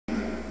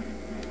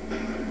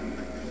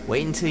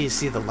Wait until you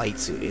see the light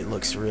suit. It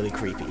looks really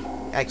creepy.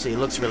 Actually, it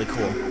looks really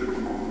cool.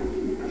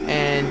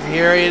 And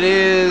here it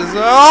is.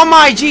 Oh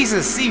my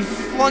Jesus! He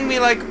flung me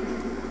like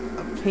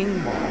a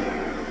ping ball.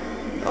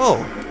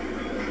 Oh.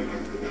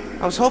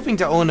 I was hoping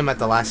to own him at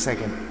the last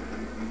second.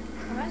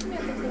 Reminds me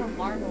of those little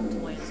marble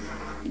toys.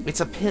 It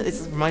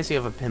reminds me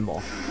of a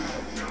pinball.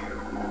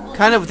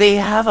 Kind of, they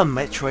have a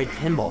Metroid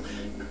pinball.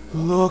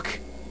 Look,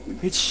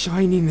 it's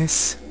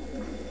shininess.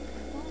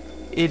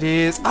 It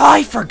is. Oh,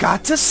 I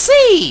forgot to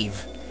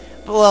save!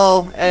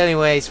 Well,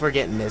 anyways, we're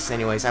getting this.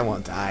 Anyways, I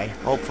won't die.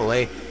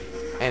 Hopefully.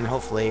 And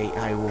hopefully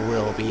I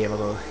will be able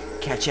to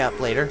catch up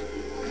later.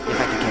 If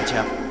I can catch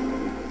up.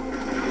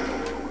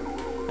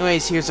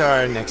 Anyways, here's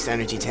our next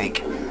energy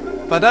tank.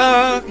 But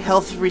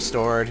health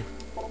restored.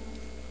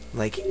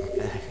 Like,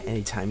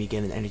 anytime you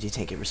get an energy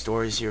tank, it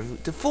restores your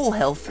to full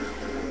health.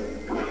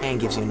 And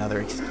gives you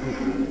another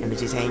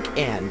energy tank.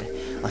 And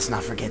let's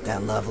not forget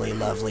that lovely,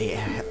 lovely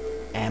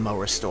ammo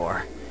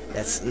restore.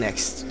 That's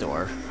next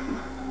door.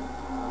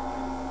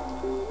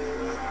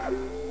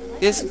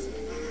 This...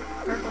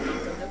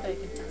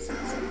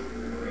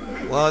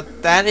 Well,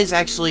 that is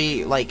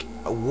actually like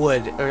a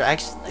wood, or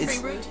actually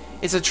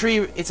it's a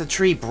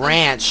tree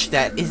branch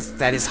that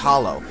is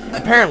hollow.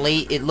 Apparently,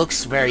 it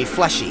looks very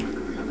fleshy.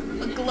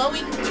 A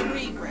glowing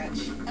tree branch.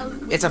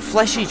 It's a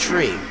fleshy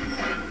tree.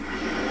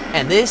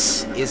 And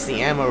this is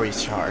the ammo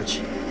recharge.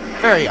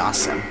 Very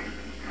awesome.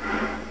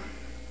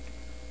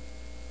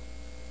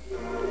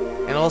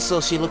 And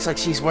also, she looks like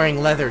she's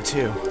wearing leather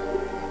too.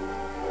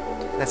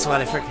 That's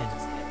what I forget.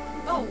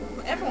 Oh,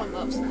 everyone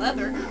loves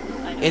leather.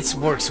 It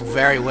works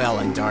very well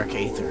in Dark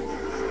Aether,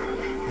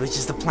 which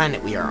is the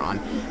planet we are on.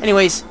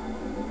 Anyways,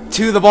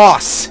 to the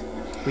boss!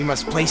 We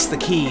must place the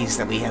keys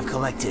that we have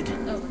collected.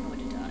 Oh, we're going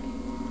to die.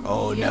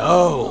 Oh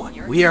no!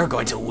 We are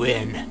going to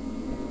win.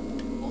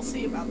 We'll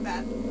see about that.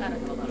 I don't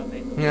have a lot of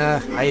faith.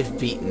 I've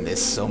beaten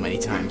this so many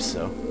times,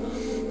 so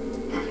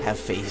have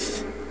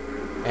faith.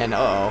 And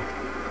uh-oh.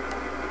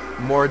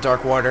 More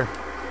dark water.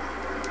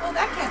 Oh,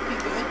 that can't be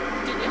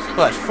good.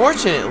 But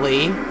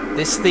fortunately,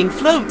 this thing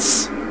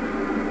floats.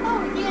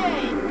 Oh,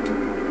 yay!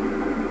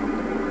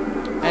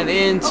 And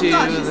into oh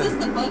gosh, is this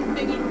the bug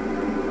thingy?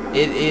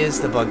 It is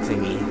the bug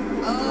thingy.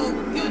 Oh,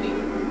 goody.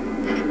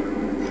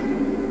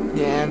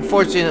 Yeah,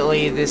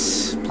 unfortunately,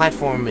 this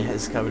platform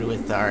is covered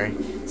with our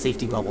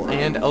safety bubble.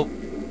 And, oh,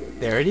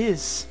 there it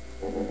is.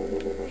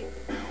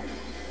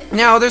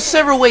 Now, there's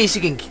several ways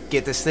you can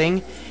get this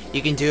thing.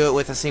 You can do it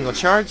with a single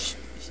charge.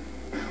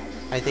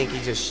 I think you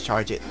just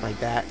charge it like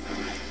that.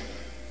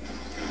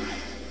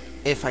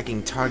 If I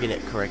can target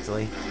it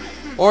correctly.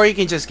 Or you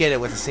can just get it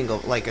with a single,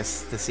 like the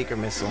secret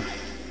missile.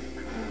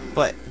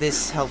 But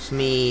this helps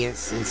me in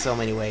so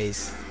many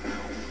ways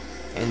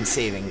in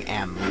saving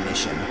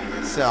ammunition.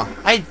 So,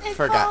 I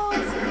forgot. Oh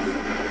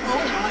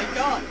my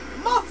god.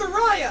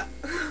 Mothariah!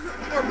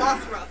 Or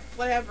Mothra,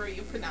 whatever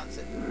you pronounce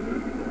it.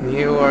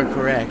 You are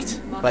correct.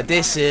 But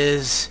this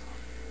is,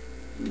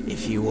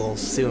 if you will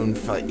soon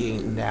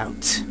find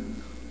out,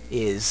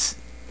 is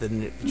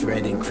the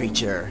dreaded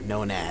creature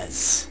known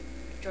as...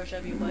 George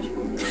W. Bush.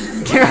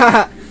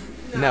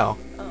 No.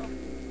 Oh.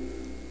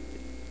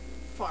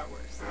 Far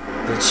worse.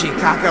 The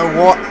Chykaka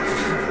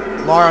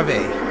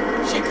larvae.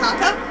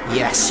 Chikaka?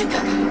 Yes.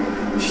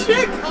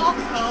 Chikaka!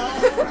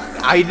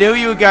 I knew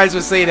you guys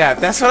would say that.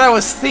 That's what I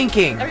was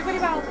thinking. Everybody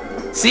bow.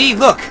 See,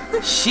 look.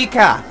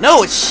 Chykka.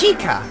 No, it's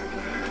Chykka.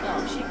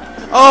 Oh,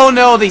 Chykka. Oh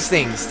no, these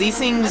things. These I'm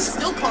things,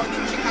 still calling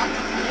it Chikaka.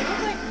 They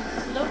look like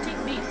floating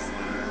beats.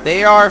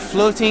 they are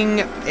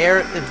floating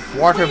air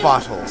water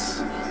bottles.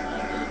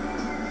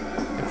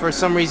 And for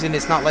some reason,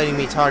 it's not letting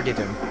me target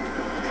them.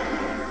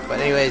 But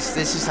anyways,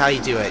 this is how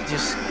you do it.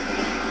 Just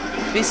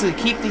basically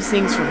keep these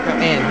things from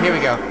coming in. Here we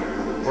go.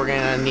 We're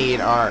gonna need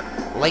our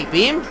light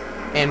beam.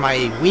 And my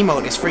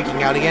Wiimote is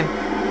freaking out again.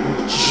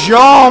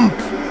 Jump!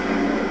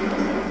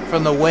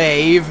 From the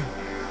wave.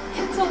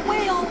 It's a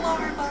whale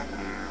larva.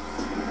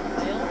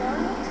 Whale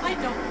larva? I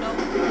don't know.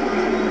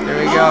 There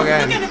we go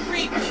again. Look at it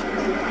reach.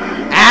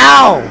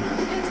 Ow!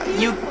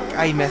 It's You, beautiful.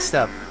 I messed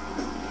up.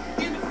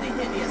 Beautifully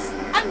hideous.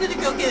 I'm gonna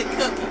go get a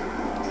cookie.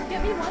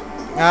 Give me one.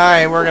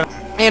 Alright, we're gonna...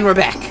 And we're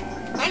back.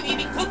 I'm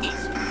eating cookies.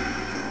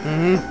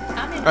 Mm-hmm.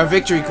 I'm in Our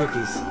victory water.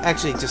 cookies.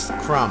 Actually, just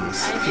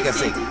crumbs. I If you got just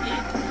sake. need to eat.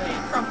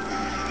 Crumb.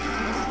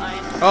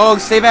 Oh,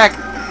 stay back.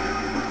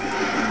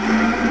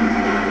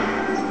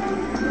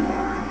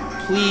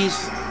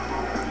 Please.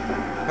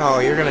 Oh,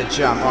 you're gonna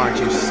jump, aren't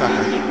you,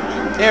 sucker?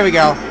 There we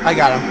go. I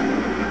got him.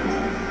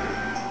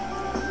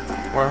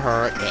 Or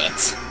her.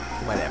 It.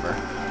 Whatever.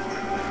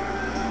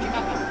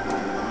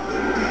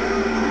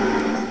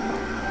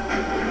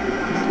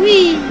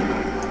 Whee!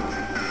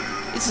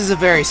 This is a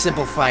very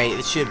simple fight.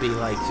 It should be,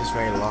 like, just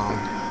very long.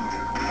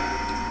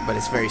 But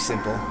it's very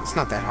simple. It's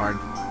not that hard.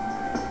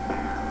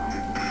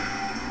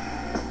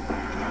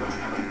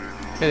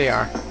 Here they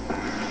are.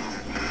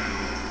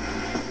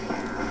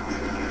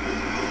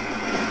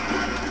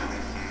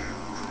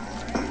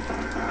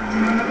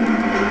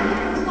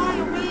 Fly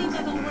away,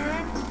 little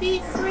worm. Be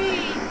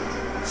free.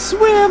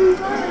 Swim!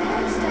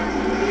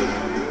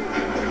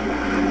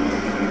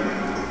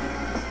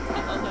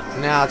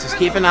 Now, just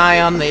keep an eye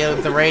on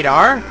the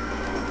radar.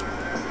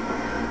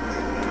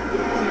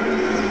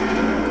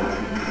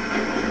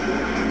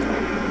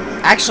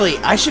 Actually,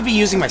 I should be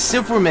using my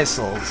super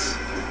missiles.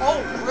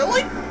 Oh,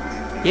 really?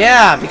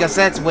 Yeah, because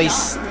that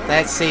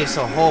saves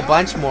a whole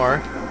bunch more.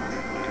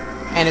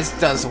 And it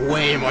does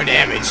way more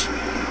damage.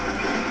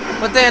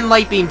 But then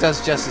light beam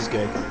does just as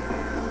good.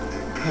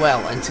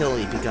 Well, until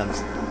he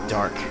becomes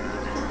dark.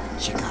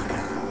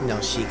 Chikaka. No,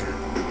 Chykka.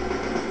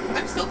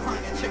 I'm still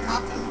calling it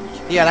Chykaka.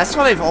 Yeah, that's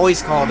what I've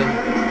always called him.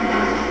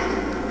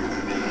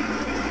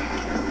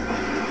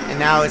 And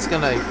now it's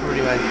gonna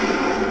pretty much.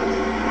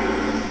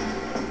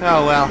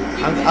 Oh well,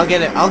 I'll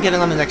get it. I'll get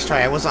it on the next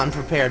try. I was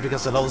unprepared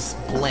because of those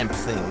blimp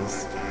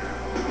things.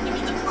 You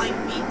mean the flying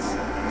beats?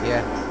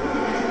 Yeah.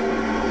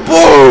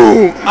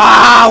 Boom!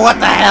 Ah, what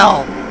the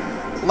hell?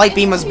 Light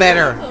beam was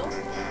better. In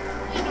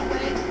a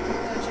way,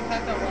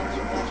 Chikaka loves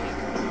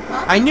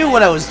watching. I knew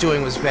what I was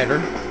doing was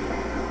better.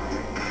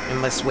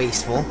 And less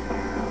wasteful.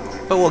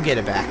 But we'll get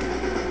it back.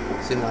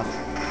 Soon enough.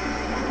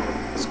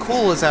 As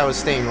cool as I was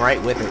staying right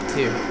with it,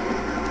 too.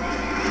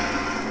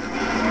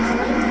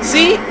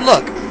 See?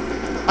 Look!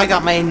 I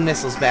got my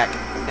missiles back.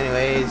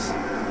 Anyways.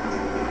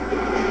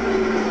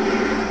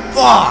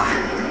 Oh!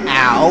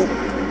 Ow!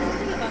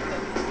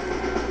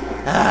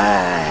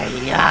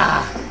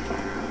 Yeah.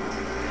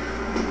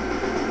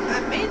 I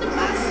made it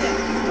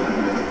myself.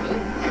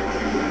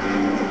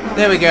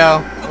 There we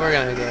go. We're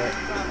gonna get it.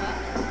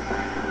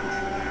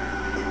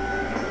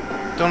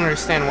 Don't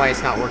understand why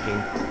it's not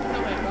working.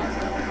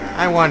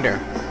 I wonder.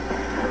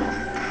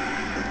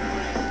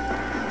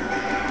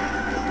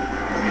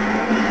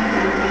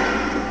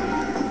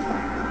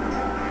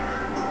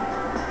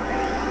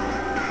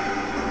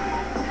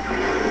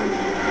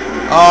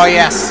 Oh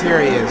yes, here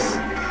he is.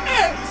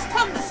 It's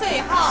time to say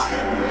hi.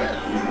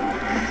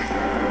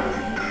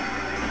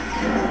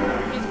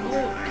 He's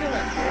blue. Kill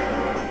it.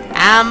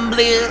 I'm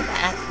blue.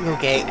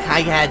 Okay,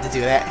 I had to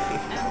do that.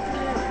 And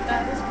blue.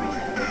 That is green.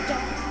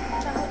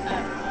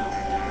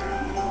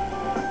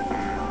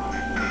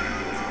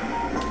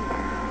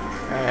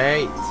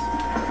 Alright.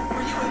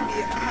 For you, it'd be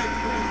a high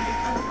blue.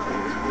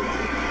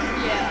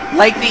 Yeah.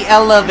 Like the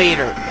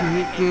elevator. Oh,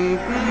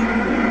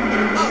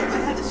 I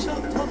had to show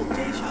total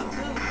deja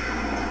vu.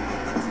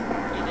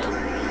 You did?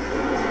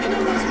 You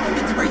know those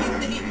moments where you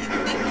think you've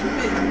been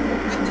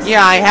with this.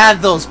 Yeah, I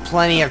had those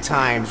plenty of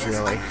times, Yes, I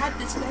really. had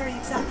this very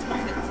exact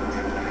moment.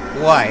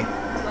 Why?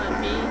 Let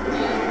me, you,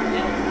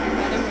 and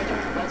brother were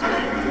doing what's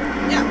right.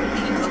 Yeah,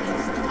 eating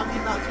cookies, talking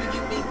about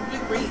you being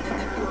blue-green, and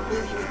if you were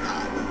blue, you would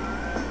die.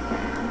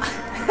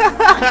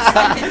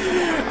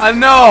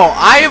 No,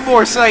 I am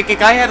more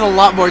psychic. I had a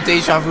lot more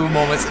deja vu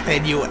moments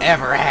than you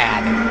ever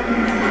had.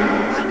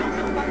 I don't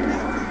know about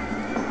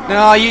that.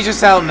 No, you just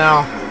don't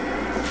know.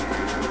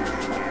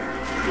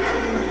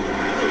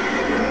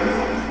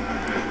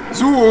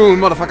 Zool,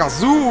 motherfucker,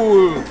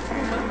 zool!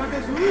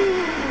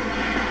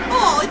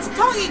 Oh, it's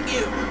tonguing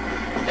you!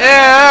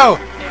 Ew!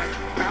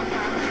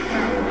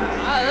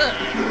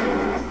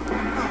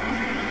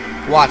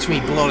 Watch me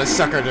blow the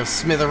sucker to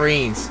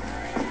smithereens.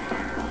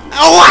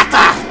 Oh, what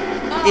the?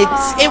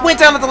 It went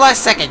down at the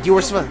last second. You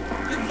were supposed.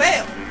 You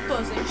failed!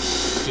 Pussy.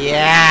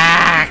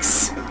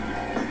 Shucks.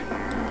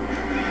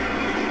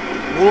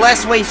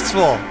 Less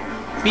wasteful.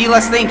 Be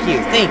less. Thank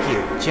you. Thank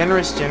you.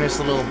 Generous, generous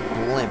little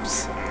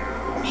blimps.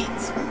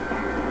 Beats.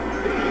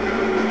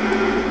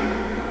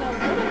 No,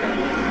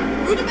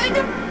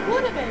 Rutabaga?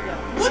 Woodabaga.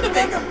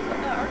 Woodabaga!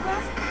 Our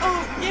class?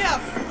 Oh,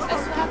 yes! I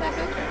still have that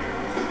picture.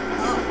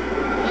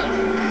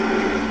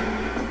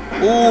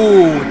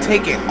 Ooh,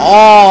 take it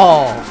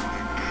all.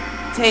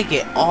 Take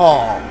it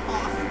all.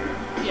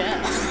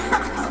 Yes.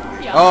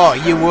 Yeah. Oh,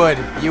 you would.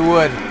 You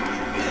would.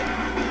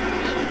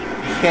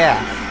 Yeah.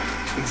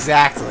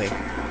 Exactly.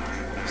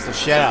 So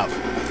shut up.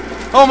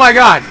 Oh my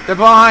god! They're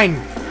behind!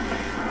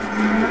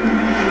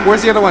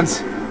 Where's the other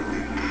ones?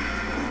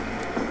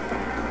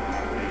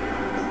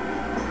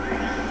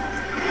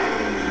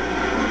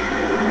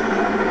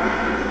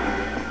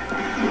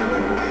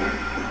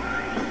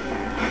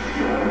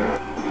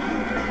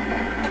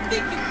 I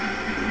think it...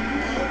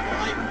 Oh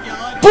my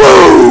god.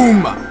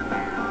 Boom!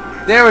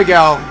 There we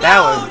go. That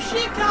No, was.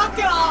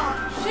 Chykaka!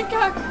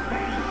 Chikaka.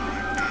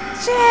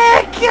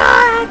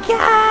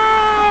 Chikaka!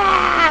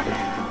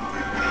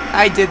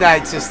 I did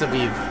that just to be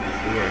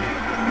weird.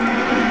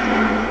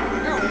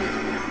 You're always...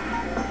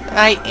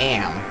 I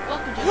am.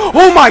 Welcome to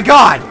Oh my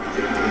god!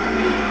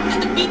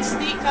 Did the beats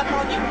sneak up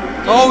on you?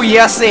 Oh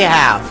yes they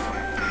have.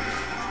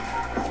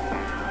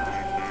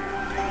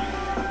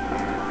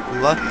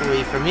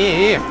 Luckily for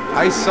me,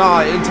 I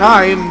saw it in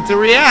time to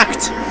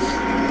react.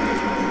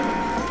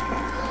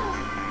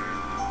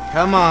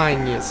 Come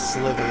on, you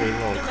slithery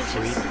little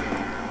creep.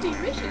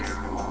 Delicious.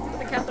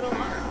 With a capital R.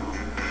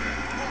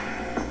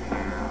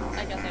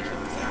 I guess I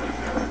shouldn't say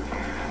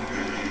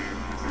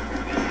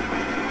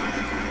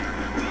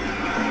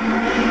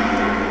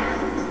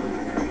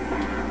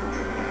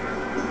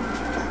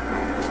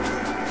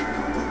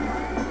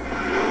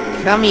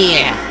Come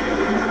here.